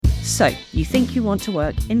So, you think you want to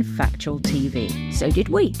work in factual TV. So did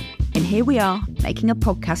we. And here we are, making a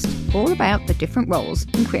podcast all about the different roles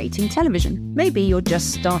in creating television. Maybe you're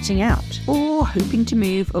just starting out or hoping to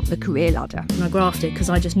move up the career ladder. And I grafted because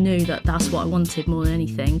I just knew that that's what I wanted more than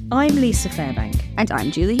anything. I'm Lisa Fairbank. And I'm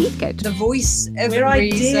Julie Heathcote. The voice of We're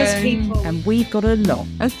ideas people. And we've got a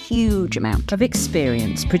huge amount of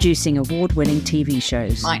experience producing award-winning TV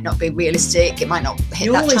shows. Might not be realistic, it might not hit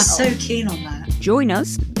You're that always channel. so keen on that. Join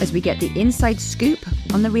us as we get the inside scoop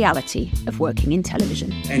on the reality of working in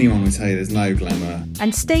television. Anyone would tell you there's no glamour.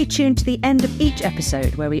 And stay tuned to the end of each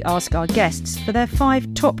episode where we ask our guests for their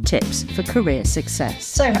 5 top tips for career success.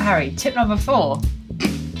 So, Harry, tip number 4.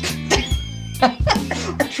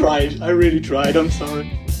 I really tried, I'm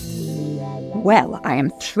sorry. Well, I am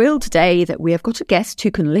thrilled today that we have got a guest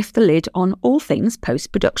who can lift the lid on all things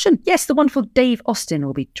post-production. Yes, the wonderful Dave Austin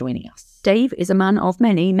will be joining us. Dave is a man of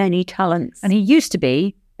many, many talents, and he used to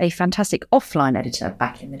be a fantastic offline editor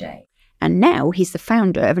back in the day. And now he's the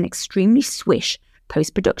founder of an extremely swish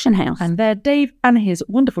post-production house. And there, Dave and his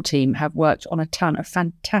wonderful team have worked on a ton of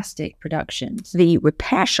fantastic productions. The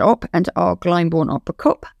Repair Shop and our Glyndebourne Opera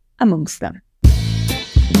Cup amongst them.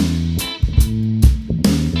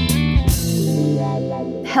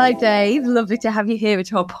 Hello, Dave. Lovely to have you here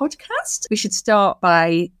at our podcast. We should start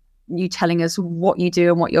by you telling us what you do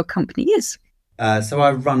and what your company is. So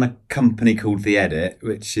I run a company called The Edit,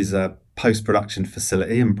 which is a post-production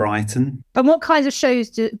facility in Brighton. And what kinds of shows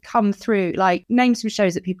do come through? Like, name some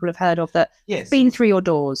shows that people have heard of that Yes. been through your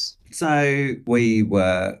doors. So we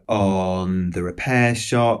were on The Repair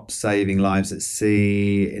Shop, Saving Lives at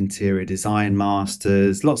Sea, Interior Design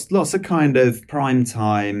Masters, lots of kind of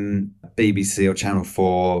primetime BBC or Channel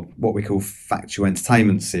 4, what we call factual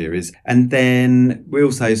entertainment series. And then we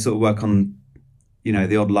also sort of work on,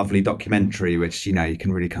 the odd lovely documentary, which, you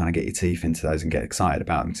can really kind of get your teeth into those and get excited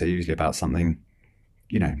about them. So usually about something,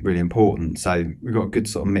 really important. So we've got a good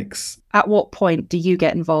sort of mix. At what point do you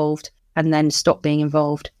get involved and then stop being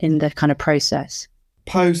involved in the kind of process?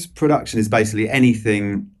 Post-production is basically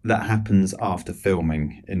anything that happens after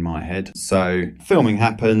filming in my head. So filming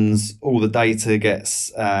happens, all the data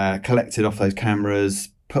gets collected off those cameras,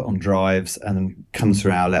 put on drives, and then comes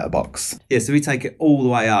through our letterbox. Yeah, so we take it all the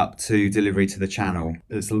way up to delivery to the channel.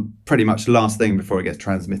 It's pretty much the last thing before it gets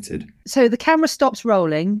transmitted. So the camera stops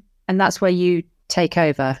rolling and that's where you take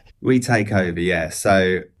over. We take over, yeah.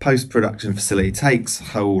 So post-production facility takes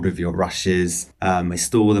hold of your rushes. We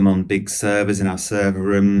store them on big servers in our server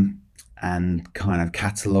room and kind of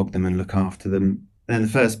catalogue them and look after them. Then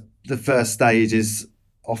the first stage is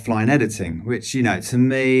offline editing, which, to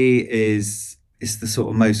me is the sort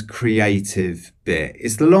of most creative bit.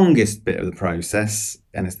 It's the longest bit of the process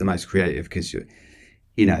and it's the most creative because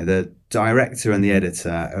the director and the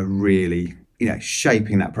editor are really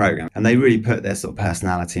shaping that program, and they really put their sort of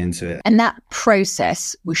personality into it. And that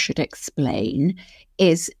process, we should explain,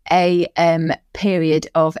 is a period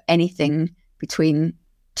of anything between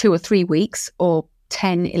 2 or 3 weeks or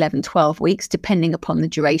 10, 11, 12 weeks, depending upon the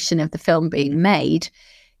duration of the film being made,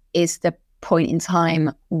 is the point in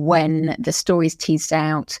time when the story is teased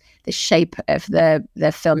out, the shape of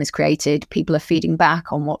the film is created, people are feeding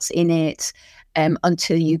back on what's in it,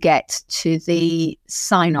 until you get to the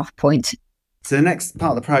sign-off point. So the next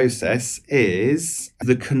part of the process is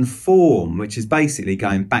the conform, which is basically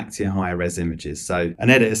going back to your higher res images. So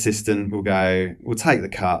an edit assistant will take the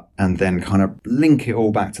cut and then kind of link it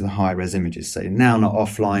all back to the high res images. So you're now not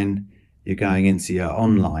offline, you're going into your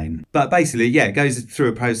online. But basically, it goes through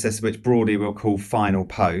a process which broadly we'll call final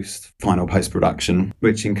post-production,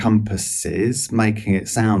 which encompasses making it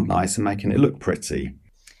sound nice and making it look pretty.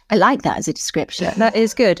 I like that as a description. That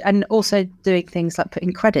is good. And also doing things like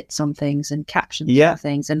putting credits on things and captions on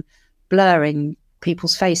things and blurring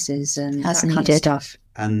people's faces and that kind of stuff.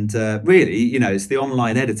 And really, it's the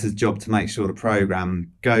online editor's job to make sure the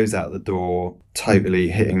programme goes out the door totally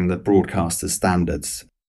hitting the broadcaster's standards.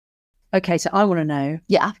 Okay, so I want to know.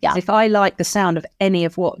 Yeah. If I like the sound of any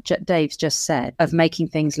of what Dave's just said, of making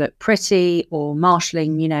things look pretty or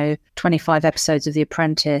marshalling, 25 episodes of The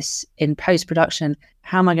Apprentice in post-production,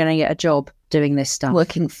 how am I going to get a job doing this stuff?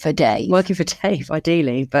 Working for Dave,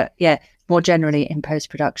 ideally. But more generally in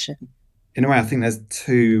post-production. In a way, I think there's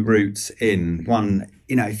 2 routes in. One,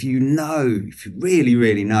 if you really,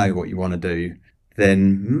 really know what you want to do,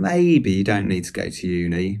 then maybe you don't need to go to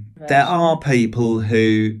uni. Right. There are people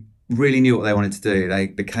who really knew what they wanted to do. They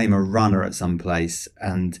became a runner at some place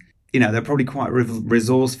and, they're probably quite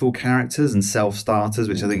resourceful characters and self-starters,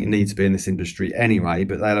 which I think you need to be in this industry anyway,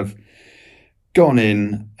 but they'll have gone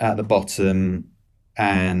in at the bottom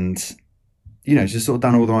and, just sort of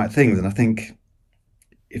done all the right things. And I think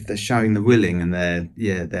if they're showing the willing and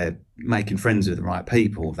they're making friends with the right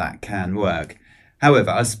people, that can work.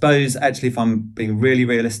 However, I suppose actually, if I'm being really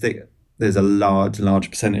realistic, there's a large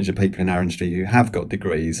percentage of people in our industry who have got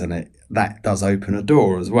degrees, and that does open a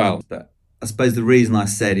door as well. But I suppose the reason I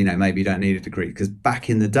said, maybe you don't need a degree, because back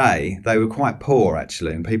in the day, they were quite poor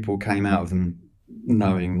actually, and people came out of them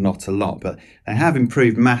knowing not a lot, but they have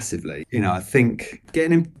improved massively. I think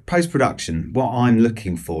getting in post-production, what I'm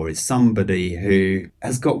looking for is somebody who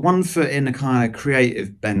has got one foot in a kind of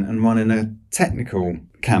creative bent and one in a technical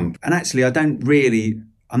camp. And actually,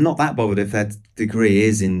 I'm not that bothered if their degree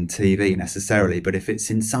is in TV necessarily, but if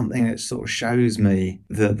it's in something that sort of shows me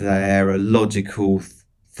that they're a logical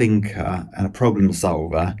thinker and a problem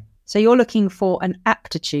solver. So you're looking for an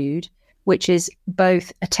aptitude, which is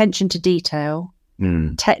both attention to detail,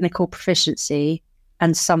 technical proficiency,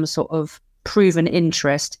 and some sort of proven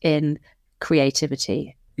interest in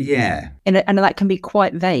creativity. Yeah. And that can be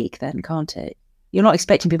quite vague then, can't it? You're not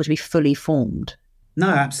expecting people to be fully formed. No,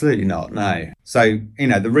 absolutely not. No. So,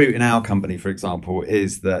 the route in our company, for example,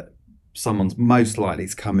 is that someone's most likely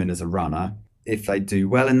to come in as a runner. If they do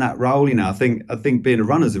well in that role, I think being a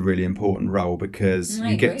runner is a really important role, because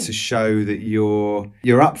you get to show that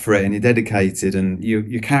you're up for it and you're dedicated, and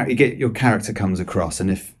your character comes across.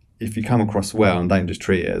 And if you come across well and don't just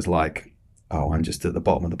treat it as like, oh, I'm just at the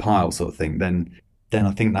bottom of the pile sort of thing, then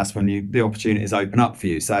I think that's when the opportunities open up for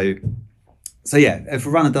you. So yeah, if a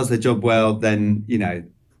runner does their job well, then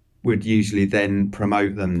we'd usually then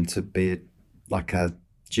promote them to be like a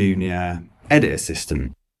junior edit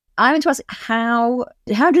assistant. I want to ask, how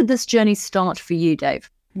did this journey start for you,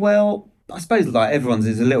 Dave? Well, I suppose like everyone's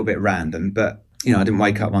is a little bit random, but I didn't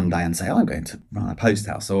wake up one day and say, I'm going to run a post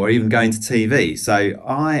house or even go into TV. So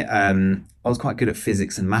I was quite good at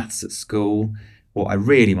physics and maths at school. What I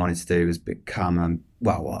really wanted to do was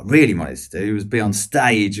be on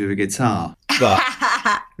stage with a guitar. But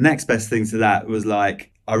next best thing to that was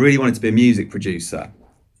like, I really wanted to be a music producer.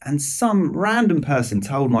 And some random person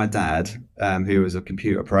told my dad, who was a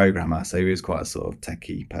computer programmer, so he was quite a sort of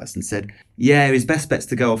techie person, said, his best bet's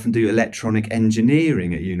to go off and do electronic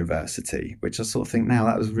engineering at university, which I sort of think now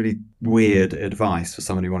that was really weird advice for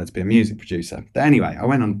someone who wanted to be a music producer. But anyway, I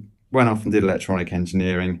went off and did electronic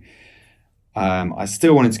engineering. I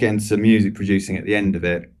still wanted to get into music producing at the end of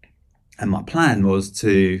it. And my plan was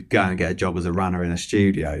to go and get a job as a runner in a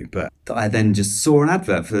studio. But I then just saw an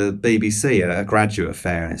advert for the BBC at a graduate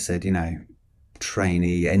fair, and it said,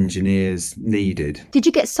 trainee engineers needed. Did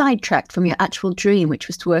you get sidetracked from your actual dream, which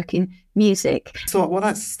was to work in music? So, well,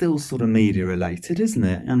 that's still sort of media related, isn't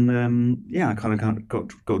it? And I kind of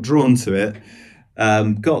got drawn to it,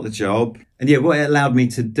 got the job. And what it allowed me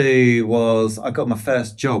to do was I got my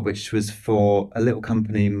first job, which was for a little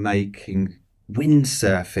company making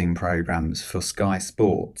windsurfing programs for Sky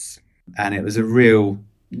Sports. And it was a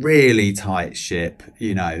really tight ship.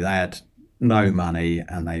 They had no money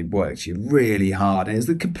and they worked you really hard. And it was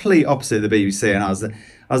the complete opposite of the BBC. And I was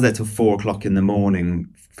there till 4:00 in the morning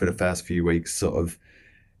for the first few weeks, sort of,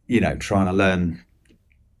 trying to learn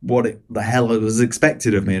what the hell was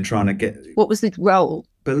expected of me and trying to get... What was the role?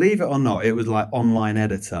 Believe it or not, it was like online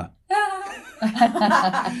editor.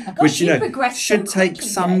 Gosh, which so should take quickly,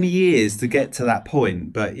 some Dave. years to get to that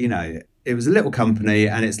point, but it was a little company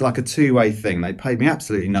and it's like a two-way thing. They paid me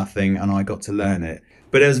absolutely nothing and I got to learn it.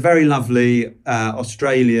 But it was a very lovely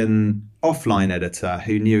Australian offline editor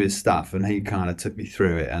who knew his stuff, and he kind of took me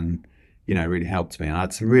through it and really helped me. And I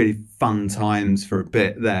had some really fun times for a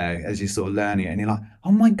bit there as you're sort of learning it, and you're like,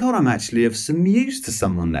 oh my God, I'm actually of some use to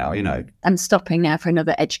someone now, I'm stopping now for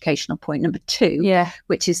another educational point, number 2,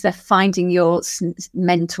 which is they're finding your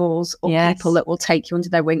mentors or people that will take you under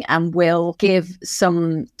their wing and will give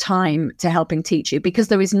some time to helping teach you, because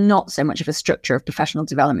there is not so much of a structure of professional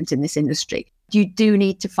development in this industry. You do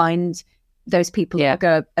need to find those people who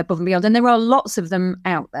go above and beyond, and there are lots of them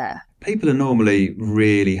out there. People are normally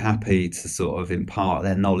really happy to sort of impart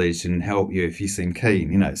their knowledge and help you if you seem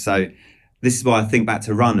keen, So this is why I think back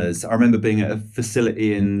to runners. I remember being at a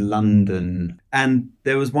facility in London and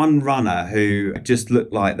there was one runner who just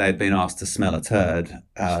looked like they'd been asked to smell a turd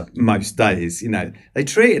most days. They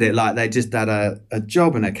treated it like they just had a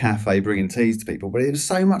job in a cafe bringing teas to people, but it was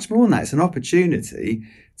so much more than that. It's an opportunity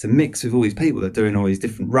to mix with all these people that are doing all these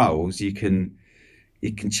different roles. You can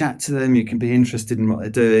chat to them, you can be interested in what they're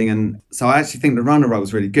doing. And so I actually think the runner role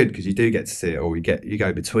is really good because you do get to see it all. You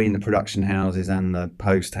go between the production houses and the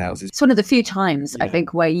post houses. It's one of the few times, I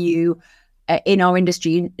think, where you, in our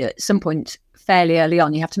industry, at some point fairly early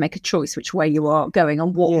on, you have to make a choice which way you are going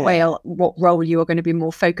and what role you are going to be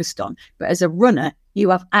more focused on. But as a runner, you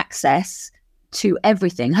have access to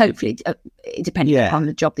everything, hopefully, depending on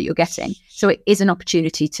the job that you're getting. So it is an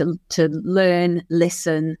opportunity to learn,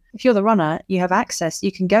 listen. If you're the runner, you have access.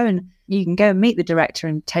 You can go and meet the director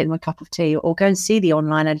and take them a cup of tea, or go and see the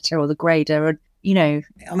online editor or the grader, or, you know.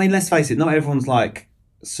 I mean, let's face it, not everyone's like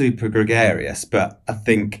super gregarious, but I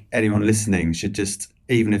think anyone listening should just,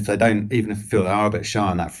 even if they feel they are a bit shy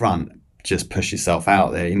on that front, just push yourself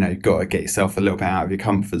out there. You know, you've got to get yourself a little bit out of your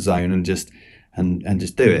comfort zone and just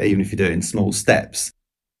do it, even if you do it in small steps.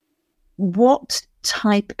 What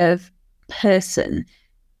type of person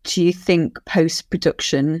do you think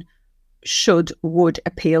post-production would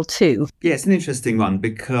appeal to? Yeah, it's an interesting one,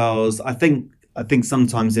 because I think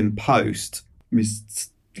sometimes in post we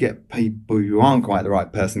get people who aren't quite the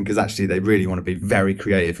right person, because actually they really want to be very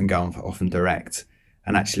creative and go off and direct.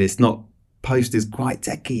 And actually it's not, post is quite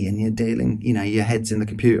techie and you're dealing, you know, your head's in the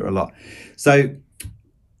computer a lot. So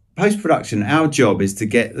post-production, our job is to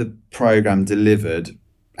get the program delivered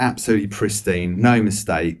absolutely pristine, no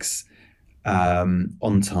mistakes,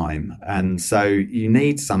 on time. And so you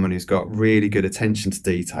need someone who's got really good attention to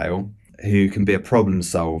detail, who can be a problem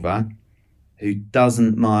solver, who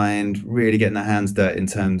doesn't mind really getting their hands dirty in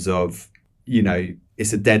terms of, you know,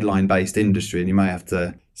 it's a deadline-based industry and you may have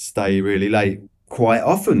to stay really late quite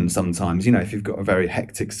often sometimes, you know, if you've got a very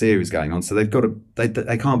hectic series going on. So they can't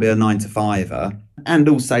be a 9-to-5er, and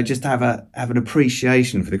also just have an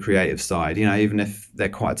appreciation for the creative side. You know, even if they're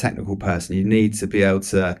quite a technical person, you need to be able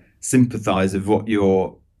to sympathise with what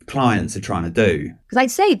your clients are trying to do. Because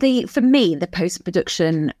I'd say for me, the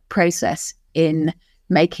post-production process in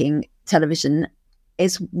making television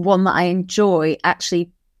is one that I enjoy,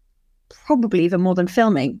 actually, probably even more than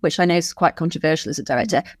filming, which I know is quite controversial as a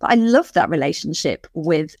director, but I love that relationship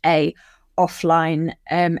with a offline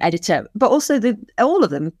editor, but also all of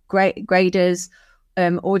them, graders,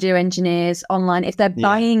 audio engineers, online, if they're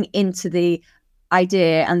buying into the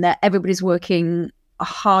idea and that everybody's working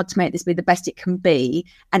hard to make this be the best it can be,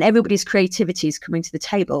 and everybody's creativity is coming to the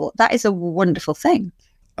table, that is a wonderful thing.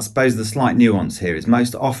 I suppose the slight nuance here is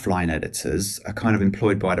most offline editors are kind of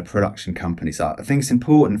employed by the production company. So I think it's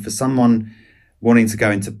important for someone wanting to go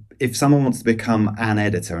into, if someone wants to become an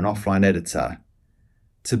editor, an offline editor,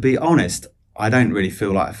 to be honest, I don't really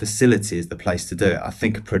feel like a facility is the place to do it. I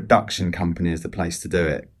think a production company is the place to do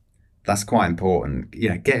it. That's quite important. You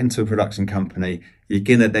know, get into a production company,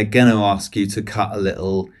 they're gonna ask you to cut a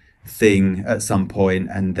little thing at some point,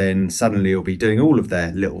 and then suddenly you'll be doing all of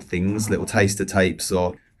their little things, little taster tapes,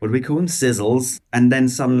 or what do we call them, sizzles, and then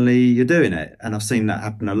suddenly you're doing it. And I've seen that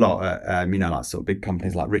happen a lot at you know, like sort of big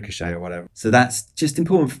companies like Ricochet or whatever. So that's just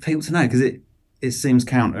important for people to know, because it seems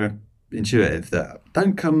counterintuitive that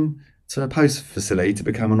don't come to a post facility to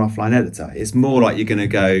become an offline editor. It's more like you're going to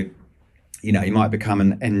go, you know, you might become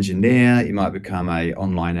an engineer, you might become a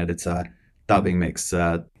online editor, dubbing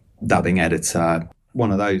mixer, dubbing editor,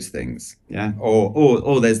 one of those things, yeah.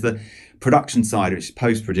 Or there's the production side, which is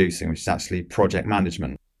post-producing, which is actually project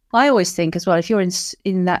management. I always think as well, if you're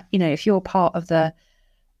in that, you know, if you're part of the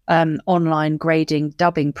online grading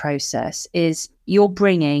dubbing process, is you're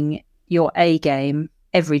bringing your A game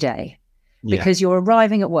every day, because you're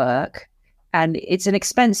arriving at work and it's an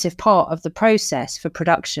expensive part of the process for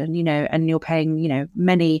production, you know, and you're paying, you know,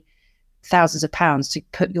 many thousands of pounds to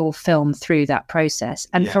put your film through that process.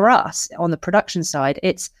 And for us on the production side,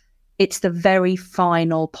 it's the very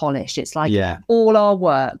final polish. It's like all our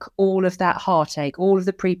work, all of that heartache, all of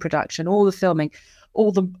the pre-production, all the filming,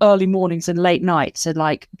 all the early mornings and late nights, and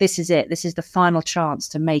like, this is it. This is the final chance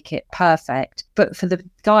to make it perfect. But for the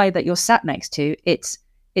guy that you're sat next to, it's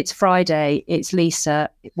Friday, it's Lisa,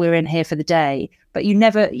 we're in here for the day. But you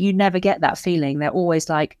never get that feeling. They're always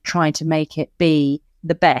like trying to make it be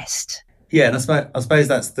the best. Yeah, and I suppose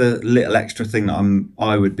that's the little extra thing that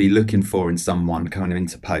I would be looking for in someone kind of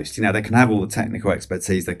into post. You know, they can have all the technical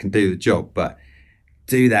expertise, they can do the job, but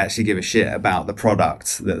do they actually give a shit about the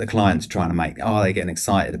product that the client's trying to make? Are they getting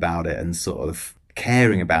excited about it and sort of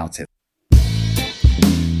caring about it?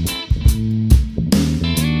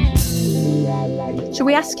 Shall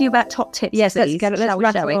we ask you about top tips? Yes, let's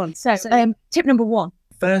rattle on. So, tip number 1.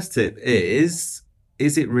 First tip is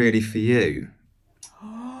it really for you?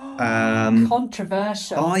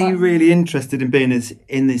 Controversial. Are you really interested in being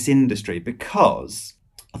in this industry? Because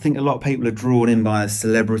I think a lot of people are drawn in by a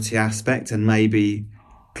celebrity aspect and maybe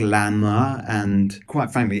glamour, and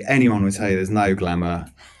quite frankly, anyone would tell you there's no glamour,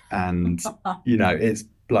 and you know, it's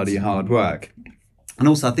bloody hard work. And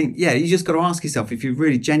also I think, you just got to ask yourself, if you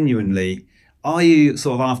really genuinely, are you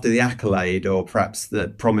sort of after the accolade or perhaps the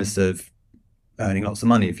promise of earning lots of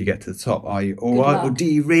money if you get to the top? Are you, or do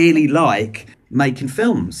you really like making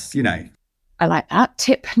films, you know? I like that.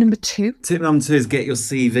 Tip number 2. Tip number 2 is get your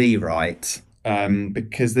CV right.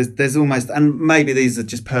 Because there's almost, and maybe these are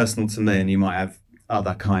just personal to me, and you might have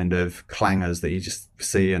other kind of clangers that you just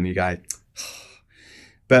see and you go,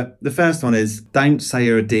 but the first one is, don't say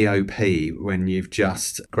you're a DOP when you've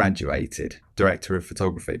just graduated, director of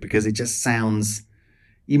photography, because it just sounds,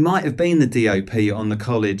 you might have been the DOP on the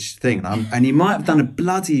college thing, and you might have done a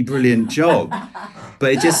bloody brilliant job,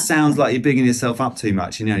 but it just sounds like you're bigging yourself up too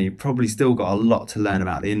much. You know, you've probably still got a lot to learn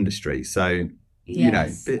about the industry. So,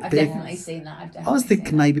 Yes, I've definitely seen that. I was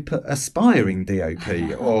thinking maybe put aspiring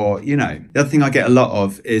DOP, or, you know, the other thing I get a lot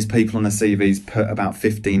of is people on their CVs put about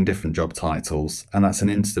 15 different job titles, and that's an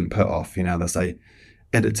instant put off. You know, they'll say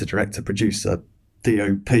editor, director, producer,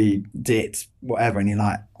 DOP, DIT, whatever, and you're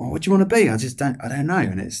like, oh, what do you want to be? I don't know.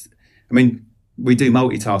 And it's, I mean, we do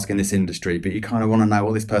multitask in this industry, but you kind of want to know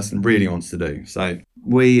what this person really wants to do. So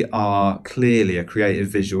we are clearly a creative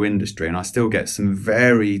visual industry, and I still get some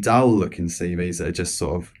very dull looking CVs that are just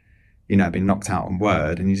sort of, you know, been knocked out on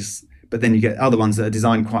Word, and but then you get other ones that are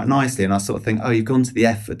designed quite nicely, and I sort of think, oh, you've gone to the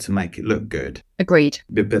effort to make it look good. Agreed.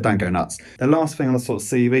 But don't go nuts. The last thing on the sort of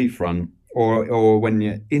CV front, or when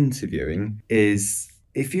you're interviewing, is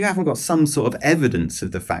if you haven't got some sort of evidence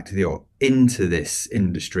of the fact that you're into this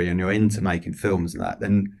industry and you're into making films and that,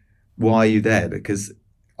 then why are you there? Because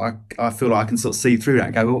I feel like I can sort of see through that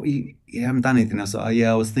and go, well, you haven't done anything. I was like, oh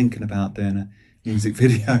yeah, I was thinking about doing a music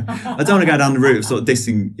video. I don't want to go down the route of sort of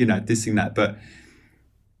dissing that, but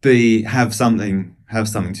have something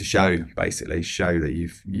to show, basically, show that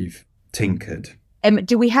you've tinkered.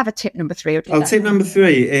 Do we have a tip number 3? Or tip number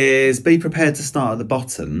 3 is be prepared to start at the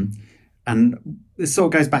bottom. And this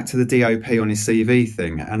sort of goes back to the DOP on his CV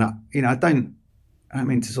thing. And I don't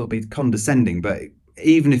mean to sort of be condescending, but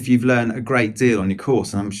even if you've learned a great deal on your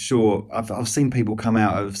course, and I'm sure I've seen people come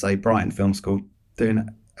out of, say, Brighton Film School doing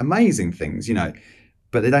amazing things, you know,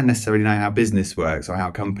 but they don't necessarily know how business works or how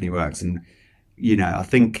a company works. And, you know, I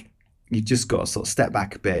think you've just got to sort of step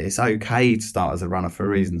back a bit. It's okay to start as a runner for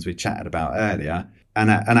reasons we chatted about earlier. And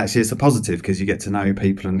actually it's a positive because you get to know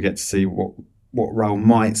people and get to see what role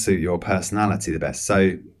might suit your personality the best.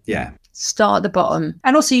 So, yeah. Start at the bottom.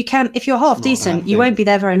 And also you can, if you're half decent, you won't be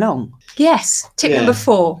there very long. Yes. Tip number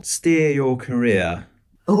 4. Steer your career.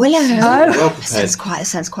 Oh, hello. That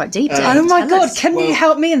sounds quite deep. Oh my God, can you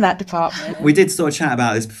help me in that department? We did sort of chat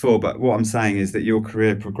about this before, but what I'm saying is that your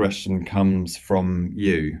career progression comes from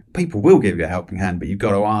you. People will give you a helping hand, but you've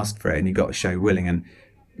got to ask for it and you've got to show willing, and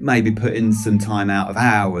maybe put in some time out of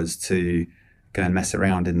hours to go and mess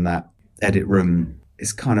around in that edit room.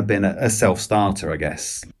 It's kind of been a self-starter, I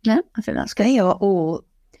guess. Yeah, I think that's good.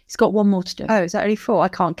 It's got one more to do. Oh, is that only 4? I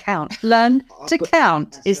can't count. Learn to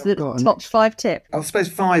count is the top 5 tip. I suppose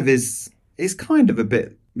 5 is kind of a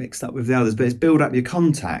bit mixed up with the others, but it's build up your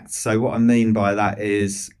contacts. So what I mean by that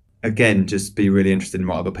is, again, just be really interested in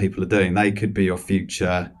what other people are doing. They could be your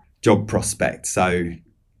future job prospect. So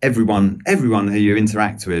everyone who you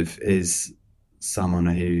interact with is someone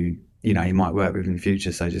who, you know, you might work with in the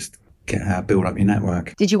future. So just build up your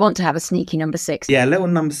network. Did you want to have a sneaky number 6? Yeah, little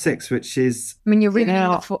number 6, which is... I mean, you're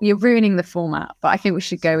ruining the format, but I think we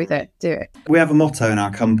should go with it. Do it. We have a motto in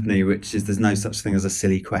our company, which is there's no such thing as a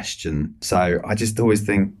silly question. So I just always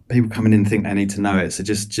think people coming in think they need to know it. So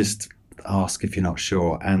just ask if you're not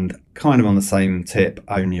sure. And kind of on the same tip,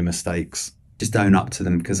 own your mistakes. Just own up to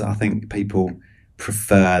them, because I think people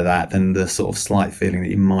prefer that than the sort of slight feeling that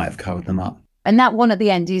you might have covered them up. And that one at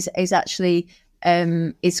the end is actually...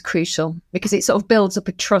 is crucial, because it sort of builds up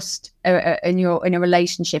a trust in a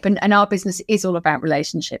relationship, and our business is all about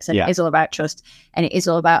relationships, and it is all about trust, and it is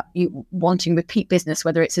all about you wanting repeat business,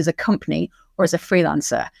 whether it's as a company or as a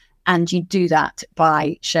freelancer. And you do that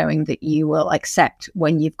by showing that you will accept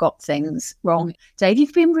when you've got things wrong. Dave,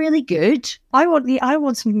 you've been really good. I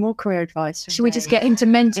want some more career advice. Should we just get him to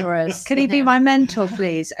mentor us? Can he be my mentor,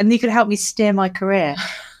 please? And you could help me steer my career.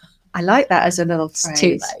 I like that as a little phrase.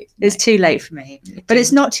 Too late. It's too late for me. But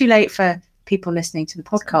it's not too late for people listening to the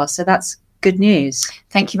podcast. So that's good news.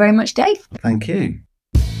 Thank you very much, Dave. Thank you.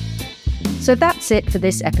 So that's it for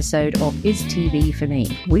this episode of Is TV For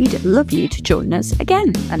Me? We'd love you to join us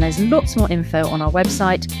again. And there's lots more info on our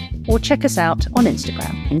website, or check us out on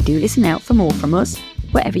Instagram. And do listen out for more from us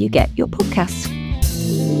wherever you get your podcasts.